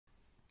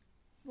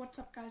What's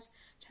up, guys?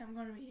 Today I'm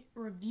going to be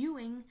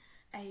reviewing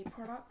a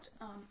product.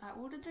 I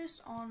ordered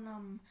this on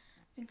I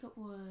think it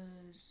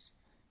was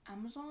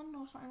Amazon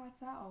or something like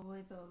that. I'll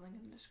leave the link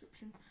in the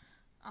description.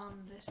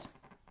 This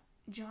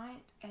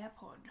giant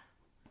Airpod.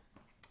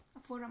 I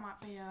thought it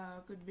might be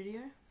a good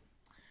video.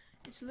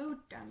 It's a little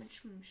damaged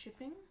from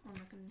shipping on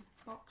the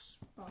box,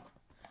 but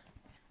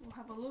we'll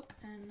have a look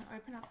and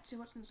open up and see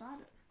what's inside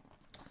it.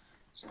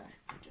 So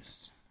I'm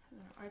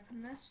gonna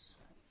open this.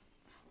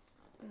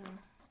 I'm gonna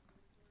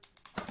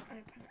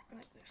open it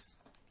like this.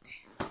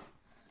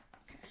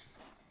 Okay.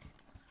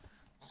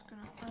 Just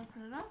gonna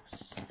open it up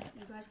so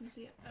you guys can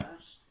see it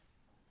first.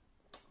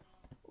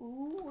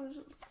 Ooh, what does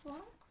it look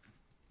like?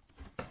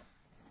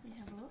 Let me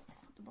have a look.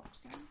 Put the box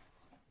down.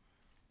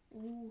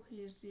 Ooh,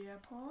 here's the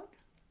Airpod.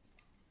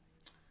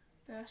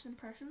 First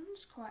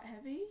impressions, quite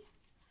heavy.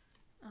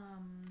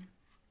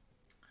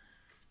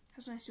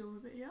 Has a nice silver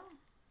bit here.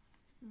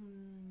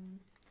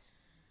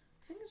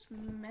 I think it's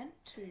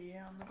meant to,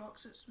 yeah, on the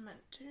box it's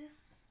meant to,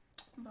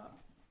 but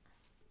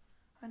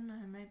I don't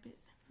know, maybe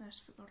I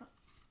just forgot it.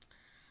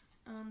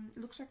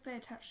 Looks like they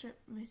attached it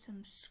with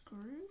some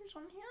screws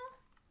on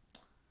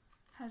here.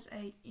 Has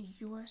a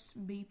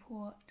USB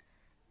port,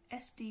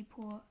 SD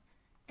port,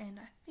 and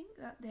I think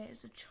that there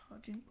is a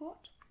charging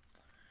port.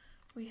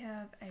 We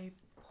have a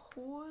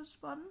pause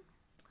button.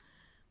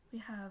 We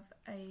have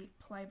a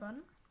play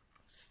button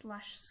 /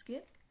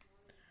 skip.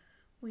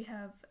 We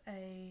have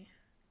a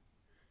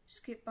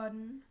skip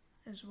button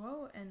as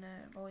well and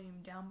a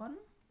volume down button.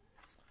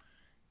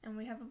 And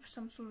we have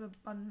some sort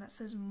of button that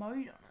says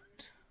mode on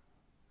it.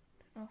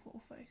 Don't know if it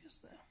will focus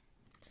there.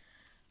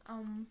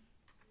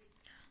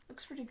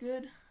 Looks pretty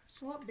good.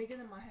 It's a lot bigger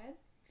than my head,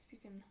 if you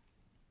can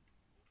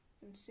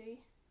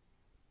see.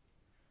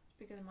 It's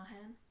bigger than my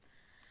hand.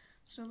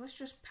 So let's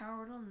just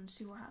power it on and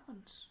see what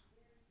happens.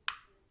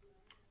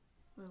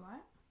 Blue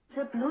light.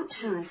 The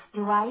Bluetooth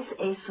device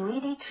is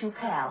ready to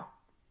pair.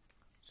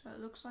 So it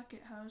looks like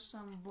it has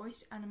some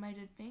voice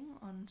animated thing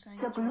on saying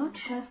the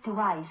Bluetooth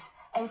device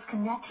is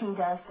connected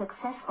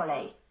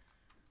successfully.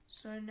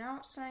 So now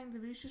it's saying the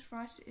Bluetooth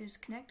device is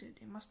connected.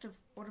 It must have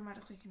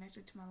automatically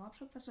connected to my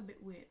laptop. That's a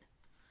bit weird.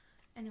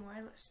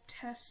 Anyway, let's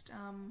test,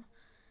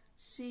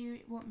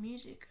 see what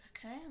music.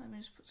 Okay, let me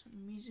just put some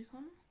music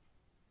on.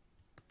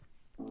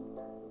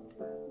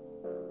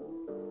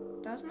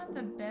 Doesn't have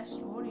the best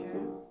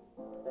audio.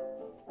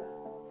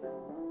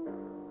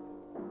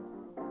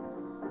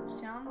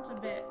 Sounds a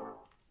bit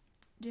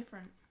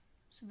different.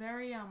 It's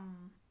very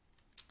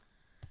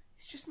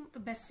it's just not the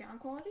best sound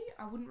quality.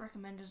 I wouldn't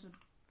recommend it as a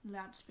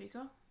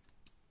loudspeaker.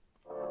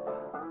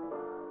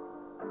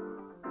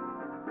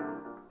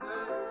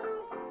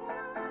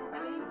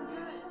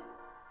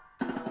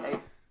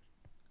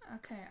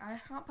 Okay, I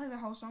can't play the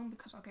whole song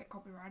because I'll get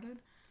copyrighted,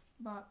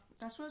 but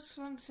that's what it's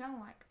going to sound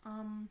like.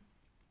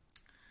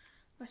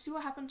 Let's see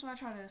what happens when I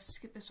try to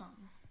skip the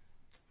song.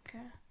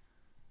 Okay.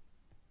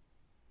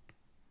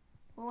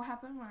 What will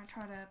happen when I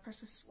try to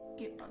press the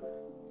skip button?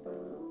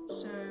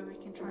 So we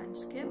can try and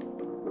skip.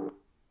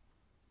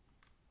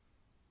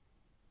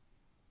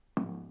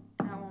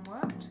 That one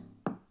worked.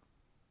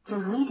 The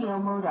radio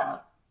mode.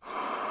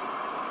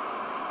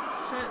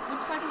 So it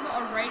looks like we've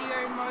got a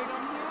radio mode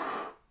on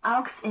here.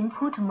 Aux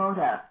input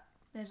mode.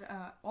 There's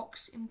a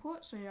aux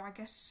input, so I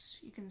guess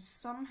you can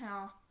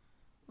somehow,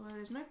 well,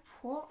 there's no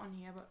port on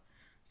here, but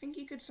I think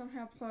you could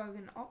somehow plug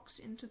an aux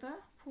into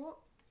the port.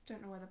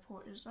 Don't know where the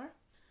port is though.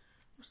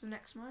 What's the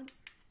next mode?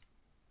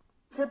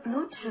 The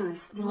Bluetooth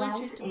device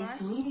is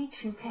ready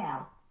to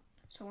pair.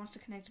 So it wants to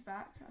connect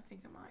back. I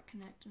think it might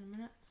connect in a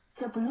minute.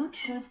 The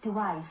Bluetooth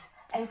device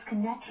is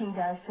connected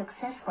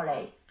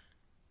successfully.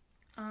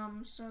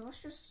 So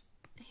let's just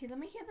let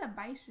me hear the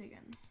bass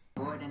again.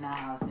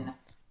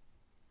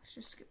 Let's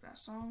just skip that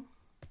song.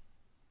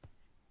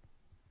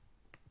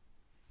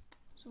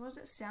 So what does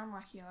it sound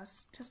like here?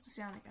 Let's test the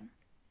sound again.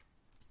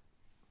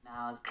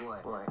 Now I was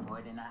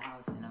bored in the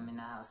house, and I'm in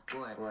the house,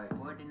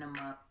 bored in the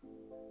mud.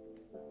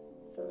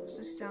 What's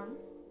this sound?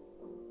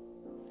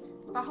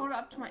 If I hold it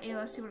up to my ear,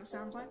 let's see what it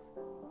sounds like.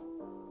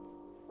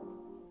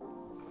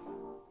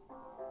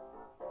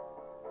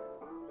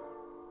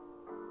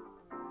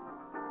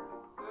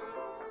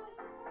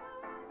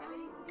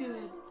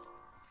 Good.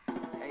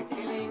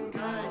 Feeling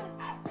good.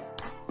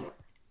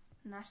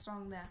 Nice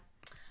song there.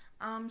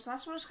 So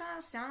that's what it's kind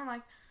of sounding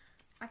like.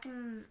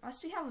 Let's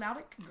see how loud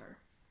it can go.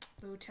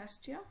 Little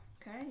test here.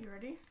 Okay, you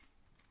ready?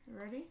 You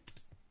ready?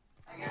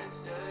 I got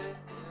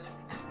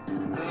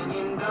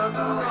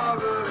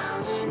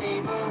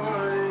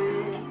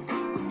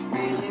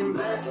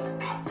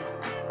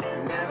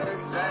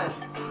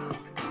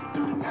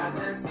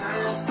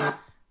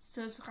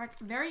so it's like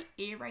very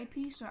ear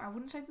rapey, so I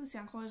wouldn't say the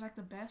sound quality is like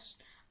the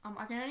best.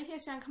 I can only hear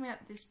sound coming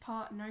out this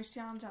part, no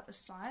sounds out the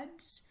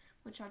sides,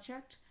 which I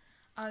checked.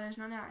 There's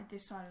none out at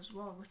this side as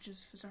well, which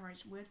is for some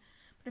reason weird.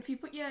 But if you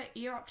put your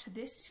ear up to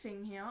this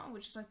thing here,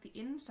 which is like the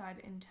inside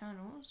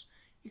internals,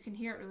 you can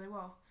hear it really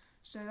well.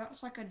 So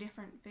that's like a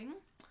different thing.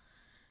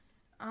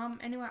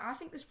 Anyway, I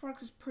think this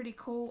product is pretty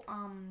cool.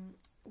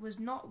 Was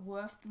not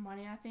worth the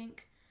money, I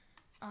think.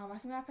 I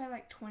think I paid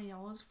like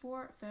 $20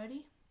 for it,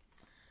 30.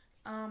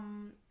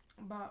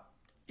 But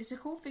it's a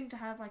cool thing to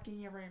have like in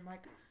your room.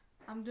 Like,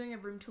 I'm doing a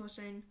room tour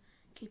soon.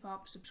 Keep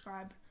up,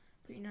 subscribe,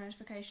 put your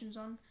notifications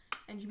on,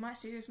 and you might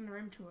see this in the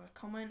room tour.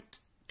 Comment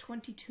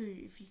 22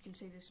 if you can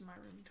see this in my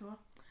room tour.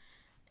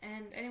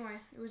 And anyway,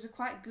 it was a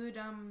quite good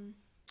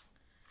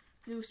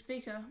little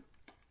speaker.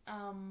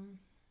 I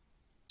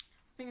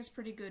think it's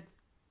pretty good.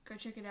 Go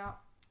check it out.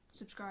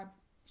 Subscribe.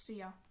 See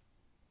ya.